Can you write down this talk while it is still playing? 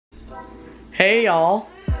Hey y'all,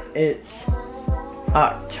 it's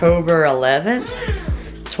October 11th,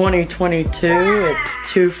 2022. It's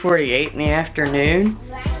 2:48 in the afternoon.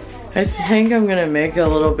 I think I'm gonna make a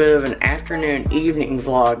little bit of an afternoon evening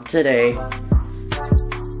vlog today.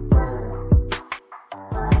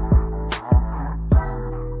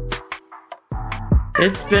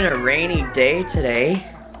 It's been a rainy day today.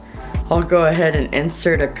 I'll go ahead and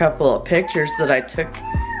insert a couple of pictures that I took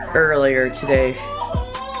earlier today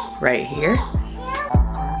right here.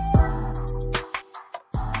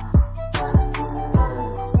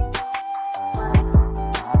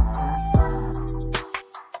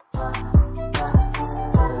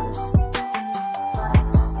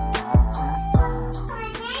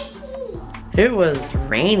 It was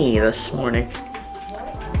rainy this morning.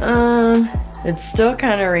 It's still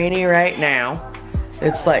kind of rainy right now.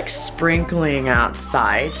 It's like sprinkling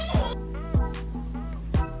outside.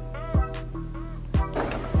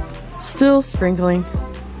 Still sprinkling.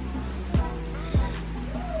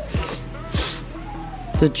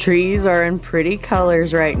 The trees are in pretty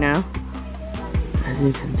colors right now, as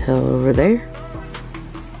you can tell over there.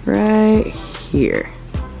 Right here.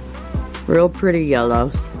 Real pretty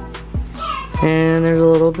yellows. And there's a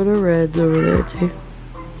little bit of reds over there too.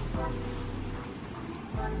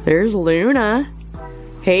 There's Luna.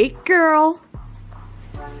 Hey girl.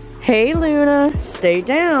 Hey Luna, stay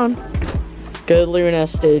down. Good Luna,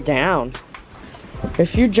 stay down.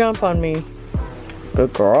 If you jump on me,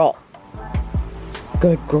 good girl.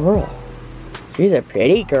 Good girl. She's a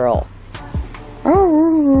pretty girl.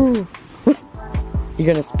 Oh. You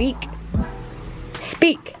gonna speak?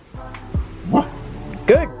 Speak.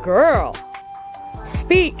 Good girl.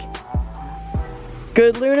 Speak.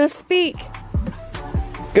 Good Luna, speak.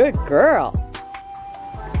 Good girl.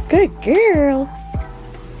 Good girl.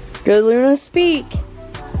 Good Luna, speak.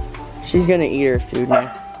 She's gonna eat her food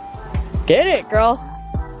now. Get it, girl.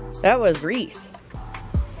 That was Reese.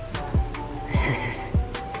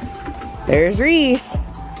 There's Reese.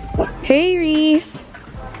 Hey, Reese.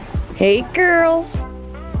 Hey, girls.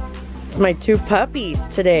 My two puppies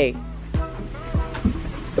today.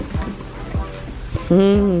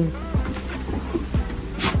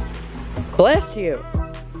 Bless you.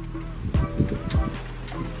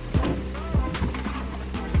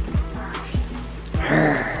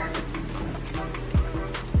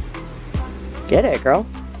 Get it, girl.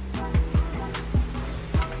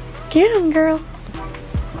 Get him, girl.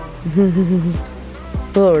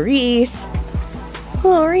 Hello, Reese.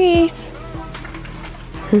 Hello, Reese.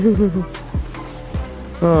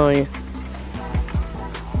 Oh, yeah.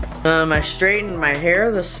 I straightened my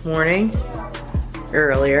hair this morning,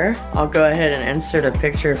 earlier. I'll go ahead and insert a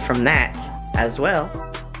picture from that as well.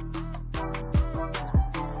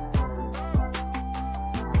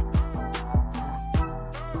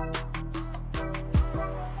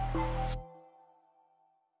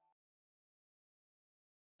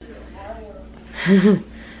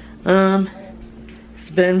 It's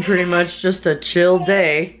been pretty much just a chill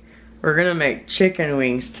day. We're gonna make chicken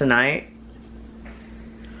wings tonight.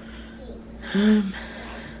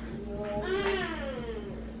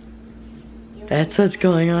 That's what's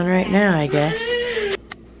going on right now, I guess.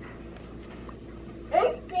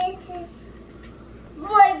 This is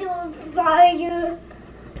Little Fire.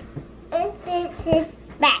 And this is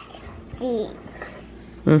Spies.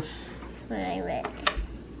 Where I went.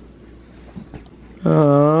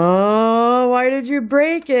 Oh, why did you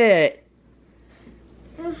break it?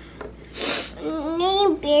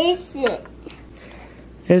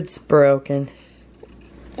 It's broken.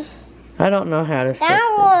 I don't know how to fix it.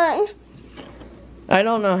 That one. I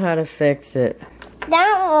don't know how to fix it.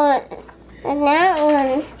 That one. And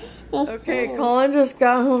that one. Okay, Colin just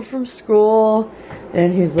got home from school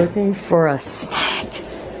and he's looking for a snack.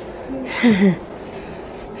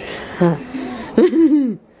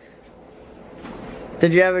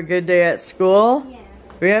 Did you have a good day at school? Yeah.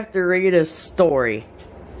 We have to read a story.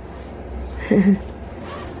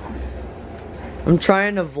 I'm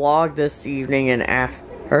trying to vlog this evening and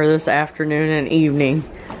this afternoon and evening.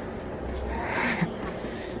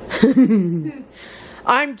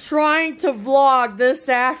 I'm trying to vlog this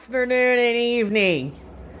afternoon and evening.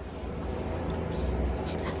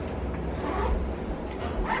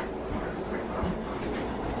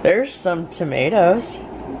 There's some tomatoes.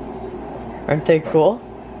 Aren't they cool?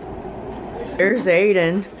 There's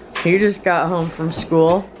Aiden. He just got home from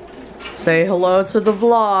school. Say hello to the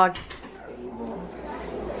vlog.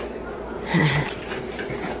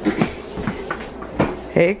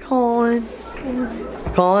 Hey, Colin.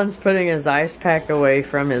 Colin's putting his ice pack away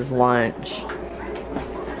from his lunch.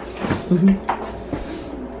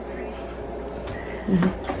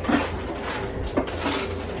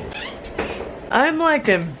 I'm like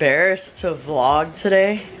embarrassed to vlog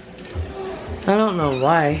today. I don't know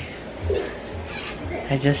why.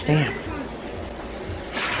 I just am.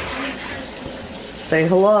 Say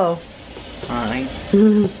hello. Hi.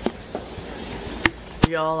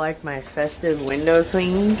 Y'all like my festive window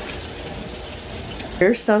cleans?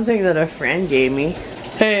 Here's something that a friend gave me.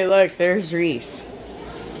 Hey, look, there's Reese.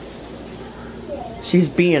 She's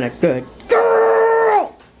being a good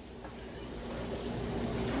girl.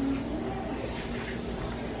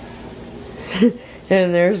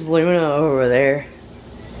 And there's Luna over there.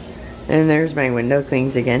 And there's my window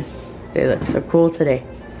cleans again. They look so cool today.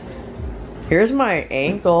 Here's my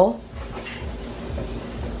ankle.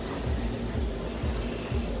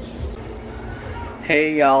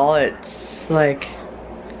 Hey y'all, it's like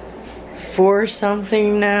 4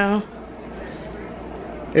 something now.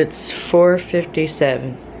 It's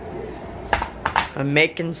 4:57. I'm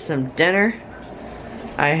making some dinner.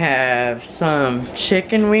 I have some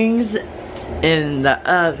chicken wings in the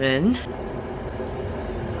oven.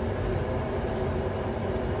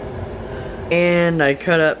 And I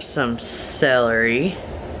cut up some celery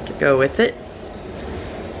to go with it.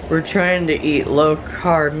 We're trying to eat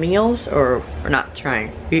low-carb meals, or we're not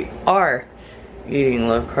trying. We are eating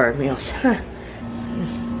low-carb meals.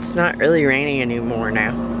 It's not really raining anymore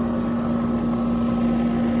now.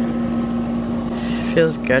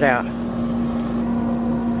 Feels good out.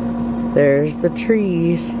 There's the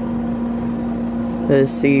trees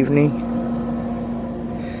this evening.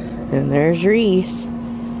 And there's Reese.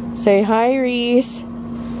 Say hi, Reese.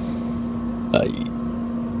 Hi.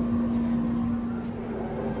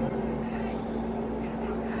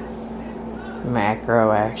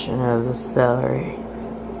 Macro action of the celery.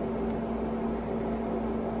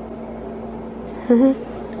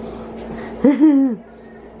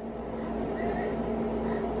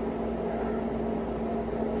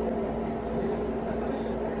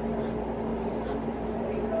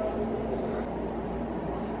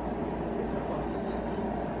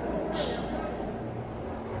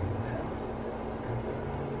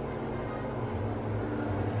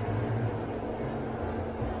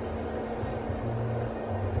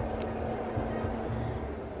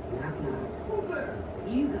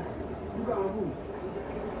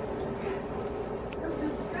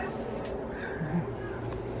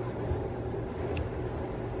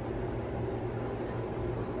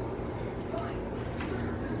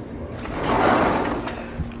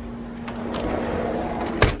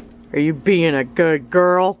 Are you being a good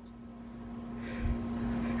girl?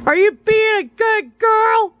 Are you being a good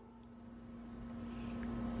girl?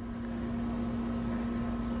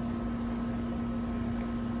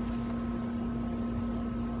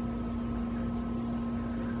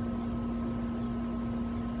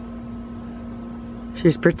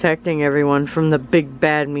 She's protecting everyone from the big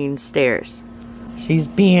bad mean stairs. She's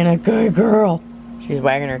being a good girl. She's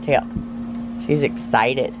wagging her tail. She's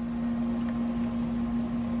excited.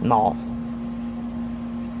 No.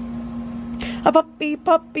 A puppy,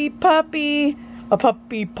 puppy, puppy. A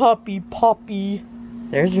puppy, puppy, puppy.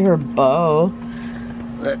 There's her bow.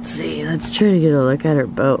 Let's see. Let's try to get a look at her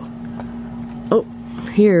bow. Oh,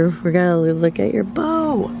 here. We gotta look at your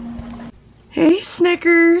bow. Hey,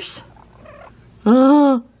 Snickers.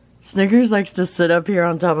 Oh, Snickers likes to sit up here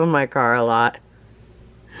on top of my car a lot.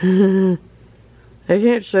 I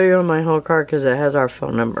can't show you on my whole car because it has our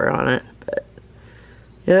phone number on it. But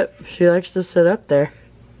yep, she likes to sit up there.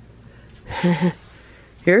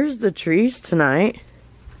 Here's the trees tonight.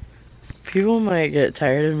 People might get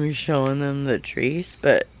tired of me showing them the trees,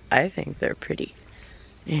 but I think they're pretty.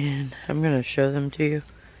 And I'm going to show them to you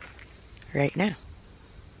right now.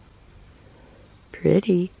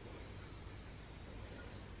 Pretty.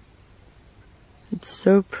 It's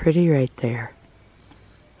so pretty right there.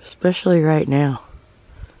 Especially right now.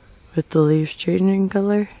 With the leaves changing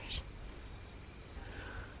colors.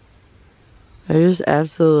 I just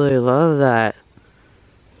absolutely love that.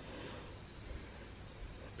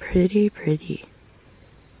 Pretty, pretty.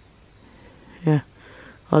 Yeah.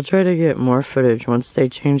 I'll try to get more footage once they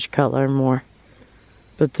change color more.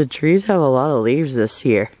 But the trees have a lot of leaves this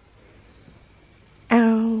year.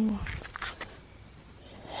 Ow.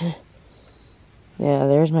 Yeah,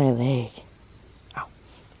 there's my leg. Ow.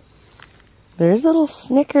 There's little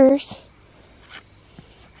Snickers.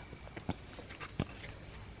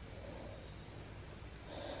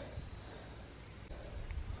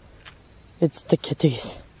 It's the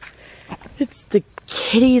kitties. It's the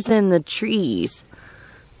kitties and the trees.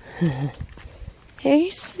 Hey,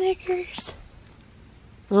 Snickers.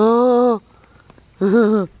 Oh.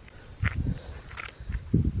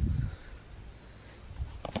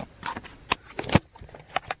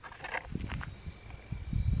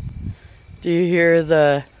 Do you hear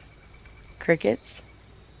the crickets?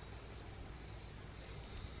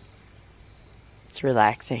 It's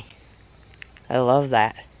relaxing. I love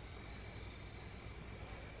that.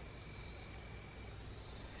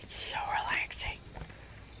 It's so relaxing.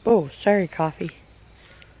 Oh, sorry, coffee.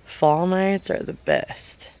 Fall nights are the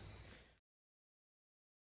best.